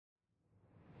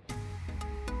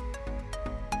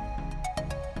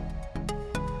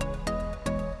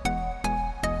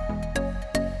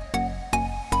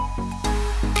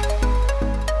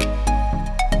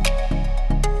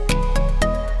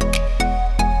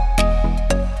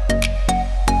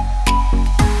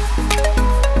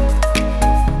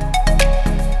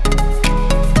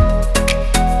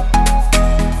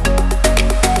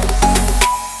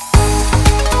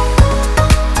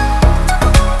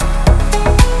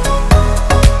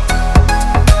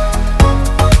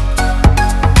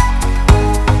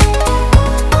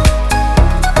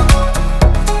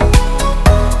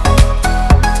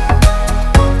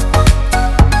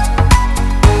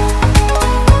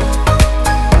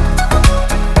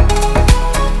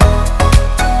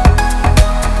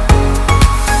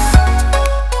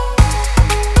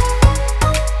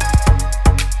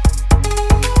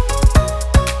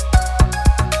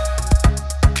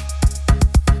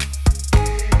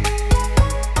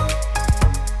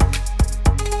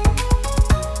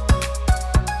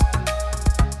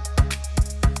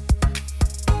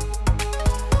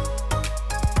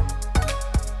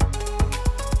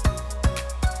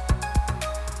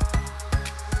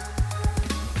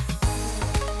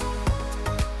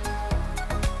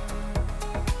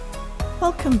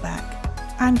Welcome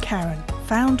back. I'm Karen,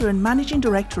 founder and managing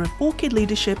director of Orchid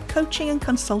Leadership Coaching and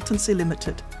Consultancy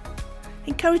Limited,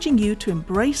 encouraging you to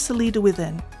embrace the leader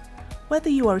within. Whether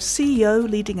you are a CEO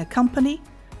leading a company,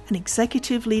 an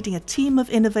executive leading a team of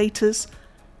innovators,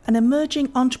 an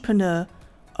emerging entrepreneur,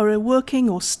 or a working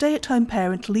or stay-at-home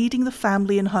parent leading the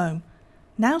family and home,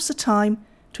 now's the time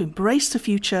to embrace the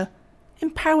future,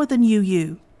 empower the new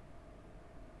you.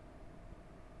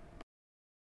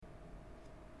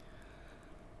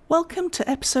 Welcome to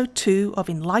episode 2 of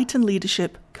Enlightened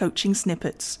Leadership Coaching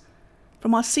Snippets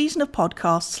from our season of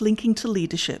podcasts linking to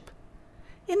leadership.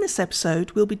 In this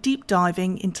episode, we'll be deep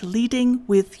diving into leading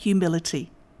with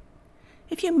humility.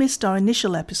 If you missed our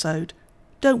initial episode,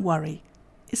 don't worry.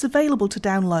 It's available to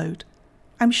download.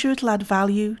 I'm sure it'll add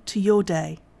value to your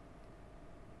day.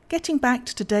 Getting back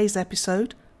to today's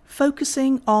episode,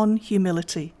 focusing on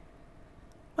humility.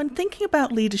 When thinking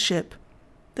about leadership,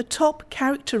 the top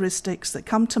characteristics that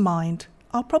come to mind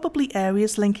are probably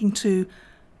areas linking to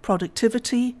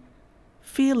productivity,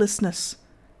 fearlessness,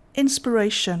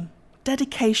 inspiration,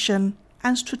 dedication,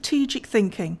 and strategic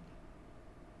thinking.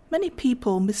 Many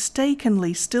people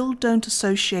mistakenly still don't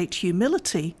associate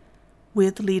humility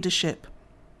with leadership,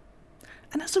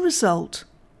 and as a result,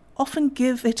 often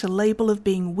give it a label of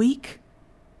being weak,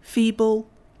 feeble,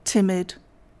 timid,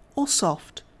 or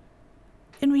soft.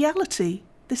 In reality,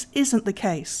 this isn't the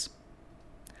case.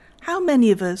 How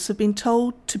many of us have been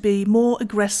told to be more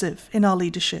aggressive in our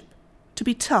leadership, to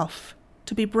be tough,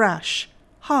 to be brash,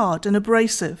 hard and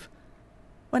abrasive,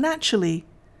 when actually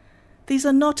these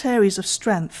are not areas of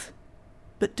strength,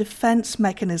 but defense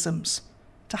mechanisms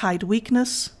to hide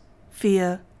weakness,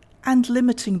 fear, and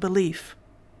limiting belief.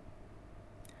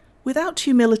 Without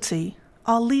humility,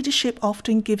 our leadership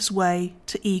often gives way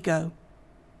to ego.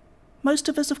 Most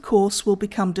of us, of course, will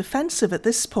become defensive at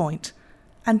this point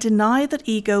and deny that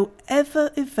ego ever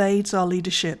evades our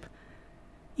leadership.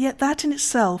 Yet that in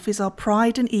itself is our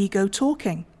pride and ego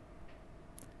talking.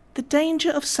 The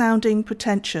danger of sounding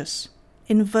pretentious,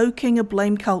 invoking a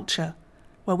blame culture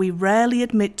where we rarely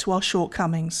admit to our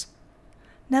shortcomings,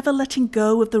 never letting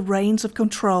go of the reins of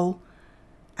control,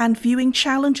 and viewing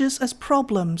challenges as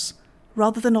problems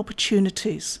rather than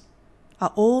opportunities,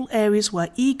 are all areas where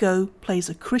ego plays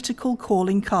a critical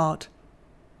calling card.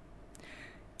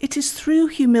 It is through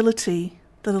humility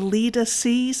that a leader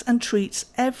sees and treats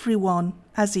everyone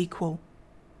as equal.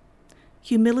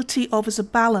 Humility offers a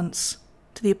balance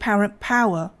to the apparent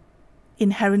power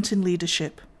inherent in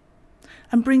leadership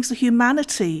and brings the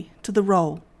humanity to the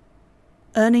role,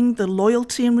 earning the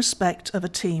loyalty and respect of a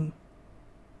team.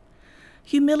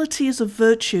 Humility is a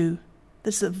virtue that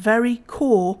is at the very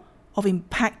core of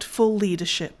impactful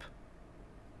leadership.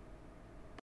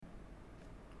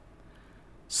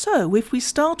 So, if we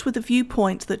start with the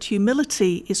viewpoint that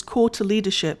humility is core to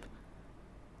leadership,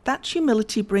 that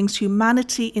humility brings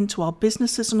humanity into our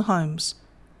businesses and homes,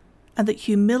 and that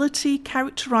humility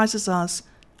characterizes us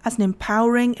as an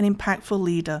empowering and impactful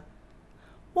leader.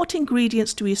 What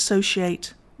ingredients do we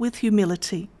associate with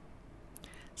humility?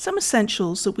 Some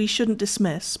essentials that we shouldn't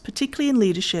dismiss, particularly in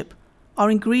leadership, are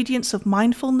ingredients of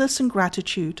mindfulness and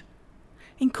gratitude,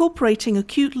 incorporating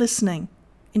acute listening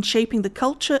in shaping the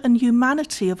culture and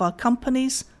humanity of our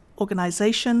companies,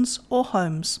 organizations, or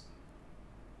homes.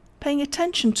 Paying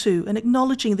attention to and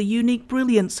acknowledging the unique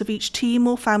brilliance of each team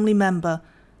or family member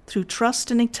through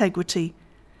trust and integrity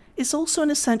is also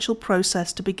an essential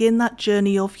process to begin that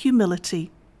journey of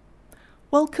humility.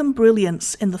 Welcome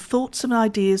brilliance in the thoughts and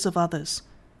ideas of others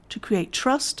to create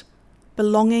trust,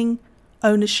 belonging,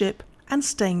 ownership, and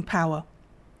staying power.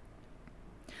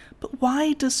 But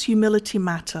why does humility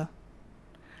matter?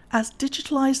 As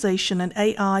digitalization and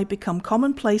AI become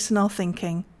commonplace in our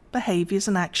thinking, behaviors,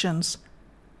 and actions,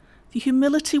 the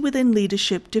humility within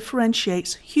leadership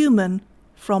differentiates human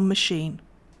from machine.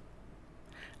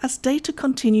 As data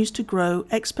continues to grow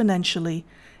exponentially,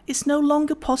 it's no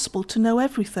longer possible to know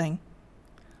everything.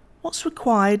 What's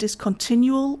required is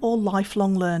continual or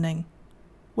lifelong learning,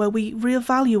 where we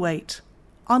reevaluate,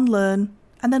 unlearn,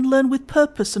 and then learn with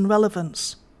purpose and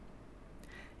relevance.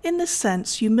 In this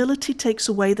sense, humility takes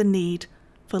away the need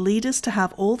for leaders to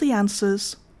have all the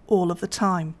answers all of the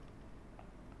time.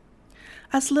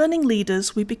 As learning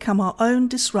leaders, we become our own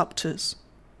disruptors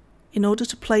in order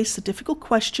to place the difficult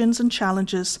questions and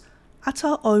challenges at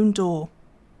our own door,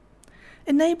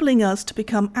 enabling us to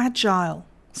become agile,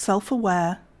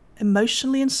 self-aware,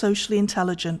 emotionally and socially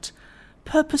intelligent,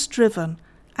 purpose-driven,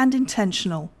 and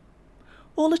intentional,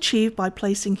 all achieved by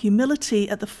placing humility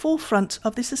at the forefront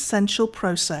of this essential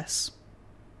process.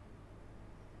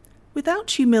 Without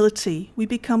humility, we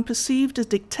become perceived as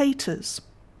dictators,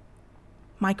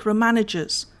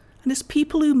 micromanagers, and as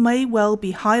people who may well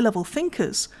be high-level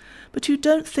thinkers, but who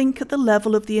don't think at the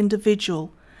level of the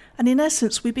individual, and in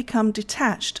essence we become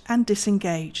detached and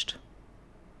disengaged.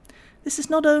 This is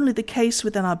not only the case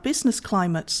within our business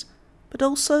climates, but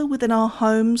also within our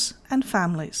homes and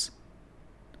families.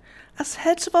 As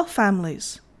heads of our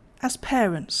families, as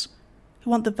parents, who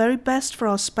want the very best for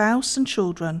our spouse and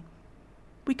children,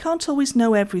 we can't always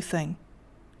know everything.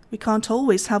 We can't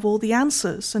always have all the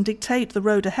answers and dictate the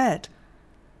road ahead.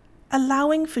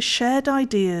 Allowing for shared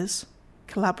ideas,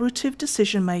 collaborative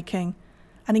decision-making,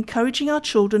 and encouraging our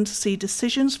children to see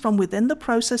decisions from within the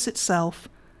process itself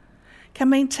can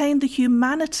maintain the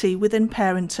humanity within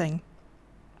parenting,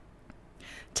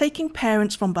 taking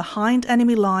parents from behind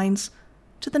enemy lines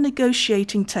to the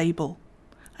negotiating table,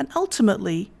 and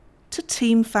ultimately to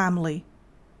team family,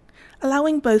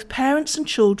 allowing both parents and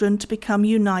children to become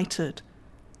united,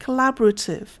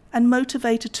 collaborative, and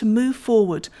motivated to move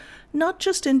forward, not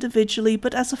just individually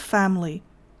but as a family,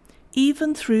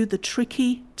 even through the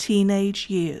tricky teenage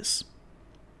years.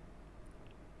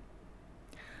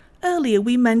 Earlier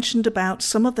we mentioned about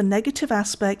some of the negative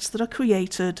aspects that are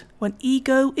created when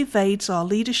ego evades our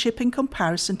leadership in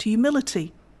comparison to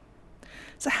humility.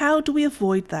 So how do we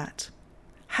avoid that?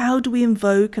 How do we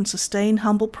invoke and sustain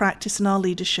humble practice in our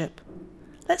leadership?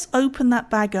 Let's open that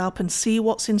bag up and see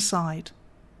what's inside.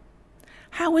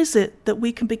 How is it that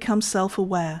we can become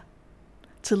self-aware,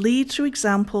 to lead through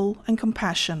example and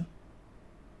compassion?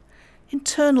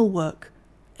 Internal work,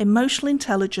 emotional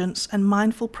intelligence, and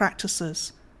mindful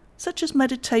practices, such as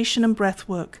meditation and breath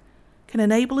work, can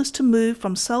enable us to move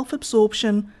from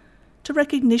self-absorption to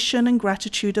recognition and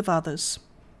gratitude of others.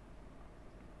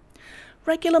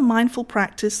 Regular mindful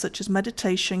practice such as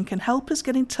meditation can help us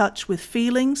get in touch with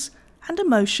feelings and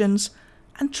emotions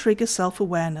and trigger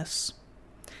self-awareness.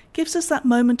 Gives us that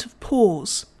moment of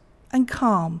pause and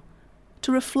calm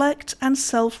to reflect and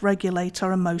self-regulate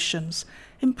our emotions,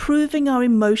 improving our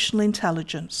emotional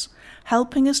intelligence,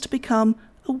 helping us to become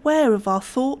aware of our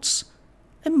thoughts,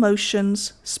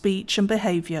 emotions, speech, and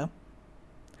behavior.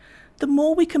 The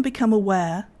more we can become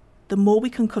aware, the more we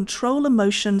can control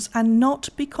emotions and not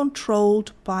be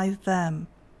controlled by them.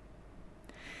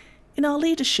 In our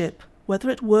leadership, whether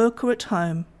at work or at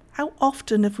home, how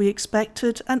often have we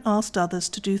expected and asked others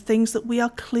to do things that we are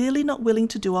clearly not willing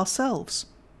to do ourselves?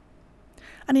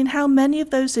 And in how many of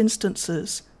those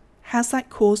instances has that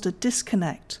caused a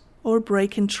disconnect or a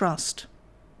break in trust?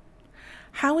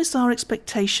 How is our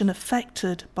expectation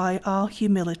affected by our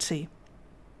humility?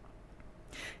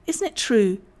 Isn't it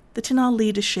true that in our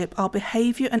leadership our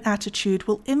behavior and attitude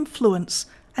will influence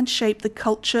and shape the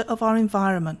culture of our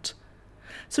environment?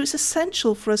 So it's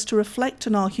essential for us to reflect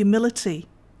on our humility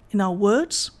in our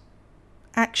words,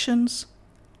 actions,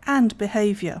 and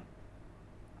behavior.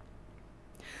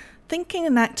 Thinking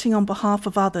and acting on behalf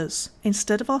of others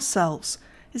instead of ourselves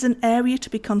is an area to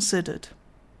be considered.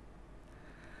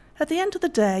 At the end of the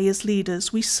day, as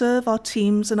leaders, we serve our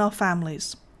teams and our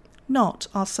families, not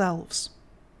ourselves.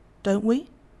 Don't we?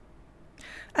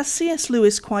 As C.S.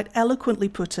 Lewis quite eloquently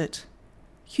put it,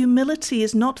 humility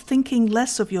is not thinking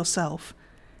less of yourself,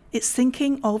 it's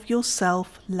thinking of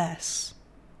yourself less.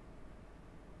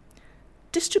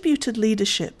 Distributed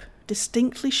leadership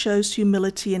distinctly shows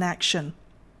humility in action,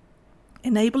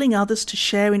 enabling others to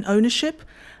share in ownership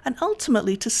and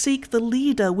ultimately to seek the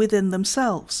leader within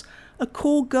themselves, a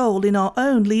core goal in our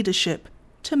own leadership,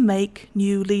 to make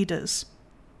new leaders.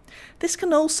 This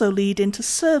can also lead into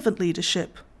servant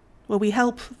leadership, where we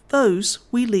help those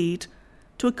we lead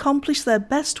to accomplish their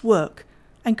best work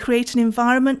and create an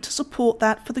environment to support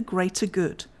that for the greater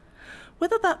good,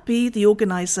 whether that be the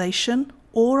organization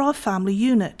or our family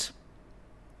unit.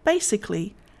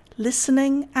 Basically,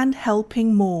 listening and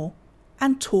helping more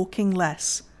and talking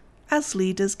less as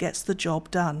leaders gets the job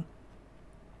done.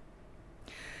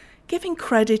 Giving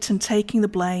credit and taking the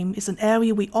blame is an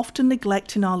area we often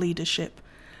neglect in our leadership,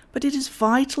 but it is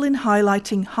vital in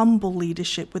highlighting humble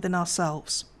leadership within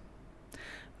ourselves.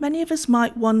 Many of us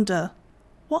might wonder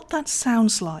what that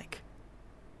sounds like.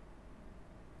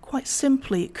 Quite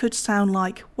simply, it could sound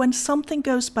like, when something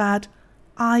goes bad,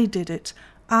 I did it.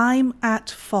 I'm at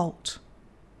fault.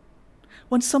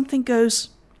 When something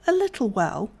goes a little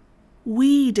well,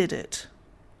 we did it.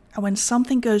 And when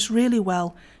something goes really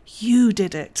well, you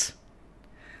did it.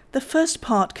 The first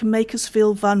part can make us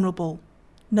feel vulnerable.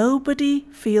 Nobody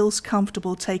feels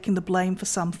comfortable taking the blame for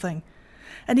something,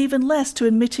 and even less to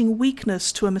admitting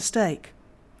weakness to a mistake.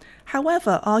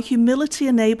 However, our humility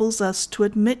enables us to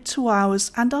admit to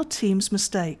ours and our team's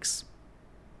mistakes.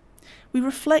 We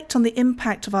reflect on the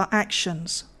impact of our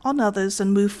actions on others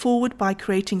and move forward by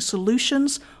creating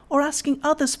solutions or asking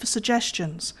others for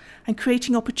suggestions and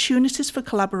creating opportunities for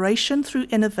collaboration through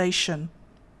innovation.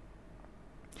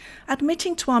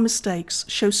 Admitting to our mistakes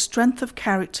shows strength of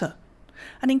character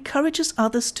and encourages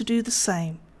others to do the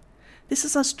same. This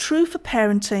is as true for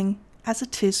parenting as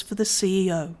it is for the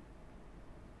CEO.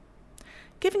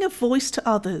 Giving a voice to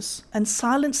others and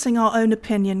silencing our own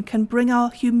opinion can bring our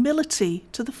humility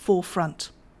to the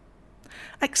forefront.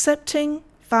 Accepting,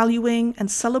 valuing,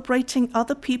 and celebrating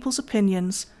other people's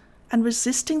opinions and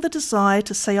resisting the desire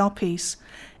to say our piece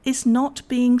is not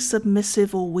being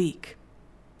submissive or weak.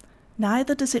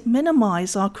 Neither does it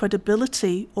minimize our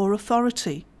credibility or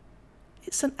authority.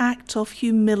 It's an act of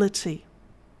humility.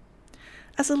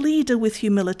 As a leader with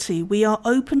humility, we are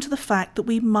open to the fact that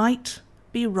we might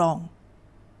be wrong.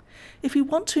 If we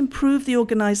want to improve the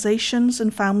organizations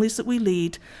and families that we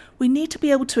lead, we need to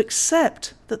be able to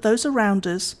accept that those around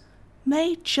us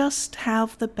may just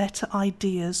have the better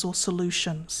ideas or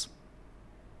solutions.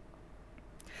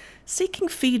 Seeking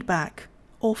feedback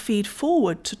or feed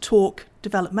forward to talk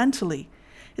developmentally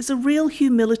is a real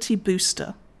humility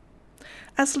booster.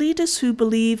 As leaders who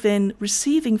believe in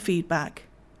receiving feedback,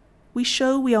 we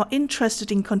show we are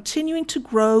interested in continuing to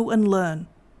grow and learn.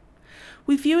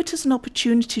 We view it as an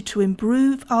opportunity to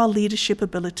improve our leadership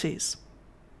abilities.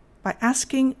 By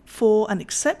asking for and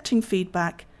accepting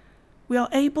feedback, we are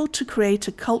able to create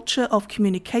a culture of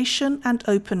communication and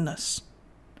openness.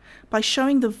 By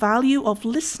showing the value of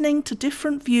listening to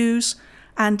different views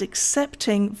and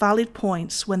accepting valid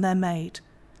points when they're made,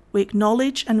 we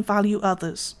acknowledge and value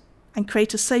others and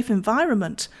create a safe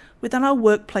environment within our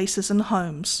workplaces and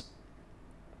homes.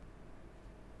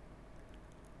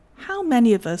 How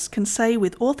many of us can say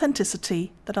with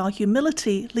authenticity that our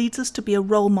humility leads us to be a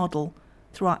role model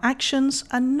through our actions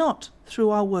and not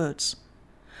through our words?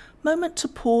 Moment to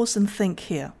pause and think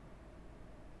here.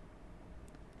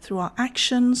 Through our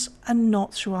actions and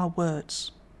not through our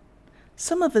words.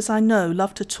 Some of us I know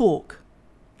love to talk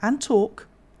and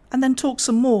then talk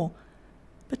some more.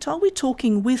 But are we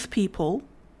talking with people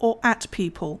or at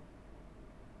people?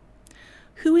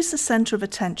 Who is the center of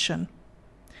attention?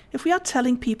 If we are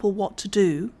telling people what to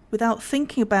do without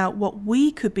thinking about what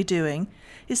we could be doing,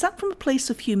 is that from a place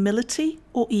of humility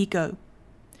or ego?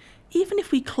 Even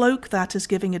if we cloak that as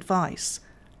giving advice,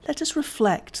 let us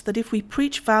reflect that if we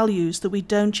preach values that we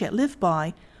don't yet live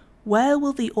by, where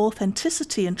will the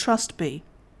authenticity and trust be?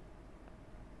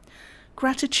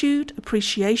 Gratitude,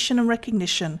 appreciation, and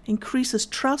recognition increases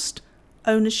trust,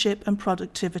 ownership, and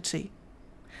productivity.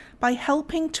 By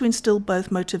helping to instill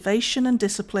both motivation and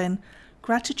discipline,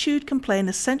 gratitude can play an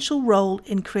essential role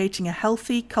in creating a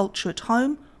healthy culture at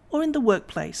home or in the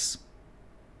workplace.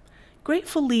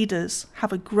 Grateful leaders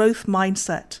have a growth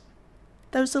mindset.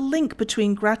 There is a link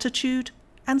between gratitude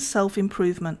and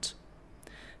self-improvement.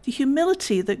 The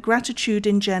humility that gratitude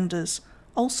engenders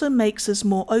also makes us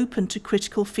more open to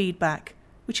critical feedback,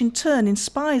 which in turn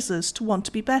inspires us to want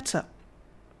to be better.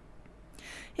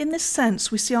 In this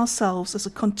sense, we see ourselves as a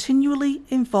continually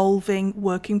evolving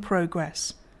work in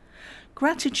progress.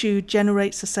 Gratitude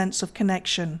generates a sense of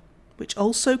connection, which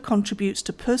also contributes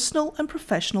to personal and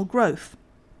professional growth.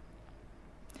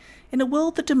 In a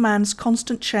world that demands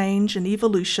constant change and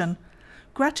evolution,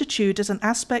 gratitude as an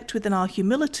aspect within our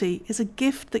humility is a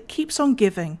gift that keeps on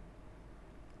giving.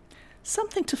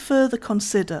 Something to further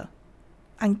consider,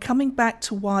 and coming back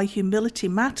to why humility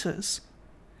matters,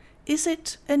 is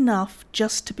it enough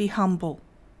just to be humble?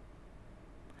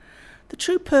 The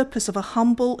true purpose of a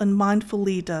humble and mindful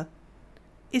leader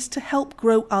is to help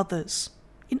grow others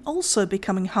in also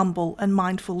becoming humble and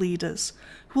mindful leaders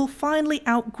who will finally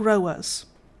outgrow us.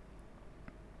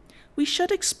 We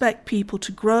should expect people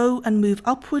to grow and move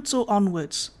upwards or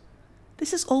onwards.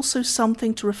 This is also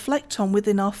something to reflect on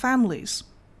within our families.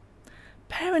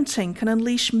 Parenting can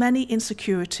unleash many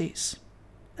insecurities,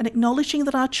 and acknowledging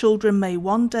that our children may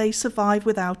one day survive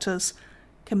without us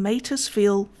can make us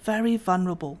feel very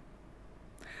vulnerable.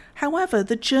 However,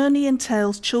 the journey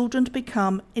entails children to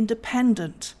become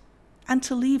independent and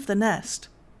to leave the nest.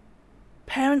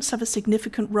 Parents have a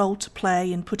significant role to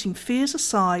play in putting fears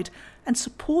aside and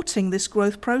supporting this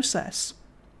growth process.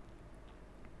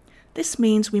 This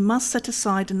means we must set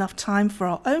aside enough time for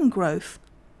our own growth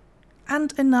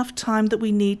and enough time that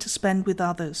we need to spend with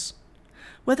others,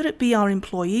 whether it be our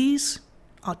employees,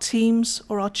 our teams,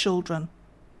 or our children,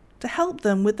 to help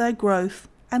them with their growth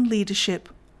and leadership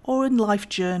or in life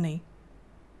journey.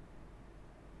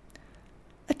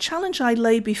 A challenge I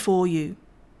lay before you: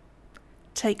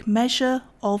 take measure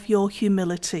of your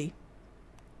humility.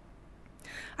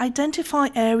 Identify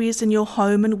areas in your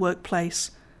home and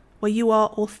workplace where you are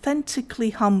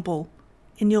authentically humble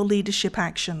in your leadership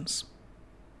actions.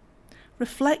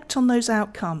 reflect on those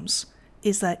outcomes.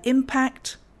 Is there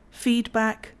impact,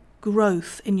 feedback,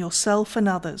 growth in yourself and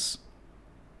others?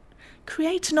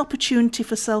 Create an opportunity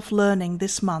for self-learning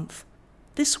this month,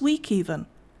 this week even,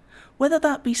 whether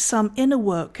that be some inner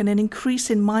work and an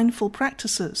increase in mindful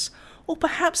practices, or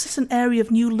perhaps it's an area of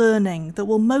new learning that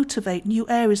will motivate new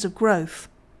areas of growth.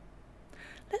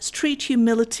 Let's treat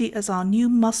humility as our new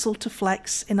muscle to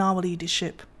flex in our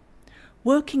leadership.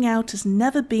 Working out has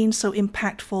never been so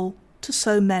impactful to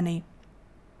so many.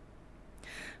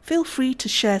 Feel free to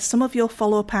share some of your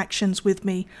follow-up actions with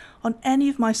me on any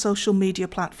of my social media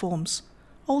platforms.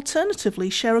 Alternatively,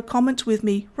 share a comment with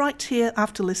me right here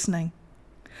after listening.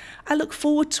 I look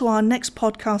forward to our next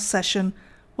podcast session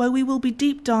where we will be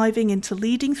deep diving into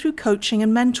leading through coaching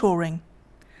and mentoring.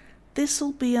 This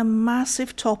will be a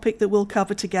massive topic that we'll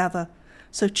cover together,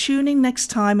 so tune in next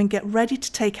time and get ready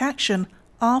to take action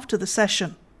after the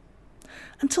session.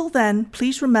 Until then,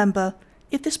 please remember,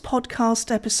 if this podcast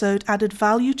episode added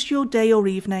value to your day or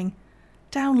evening,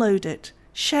 download it,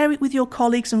 share it with your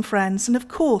colleagues and friends, and of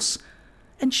course,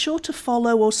 ensure to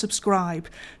follow or subscribe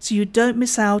so you don't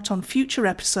miss out on future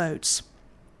episodes.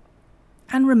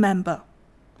 And remember,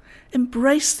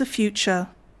 embrace the future,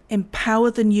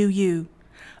 empower the new you,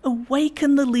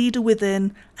 awaken the leader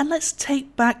within, and let's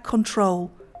take back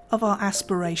control of our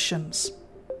aspirations.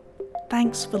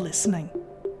 Thanks for listening.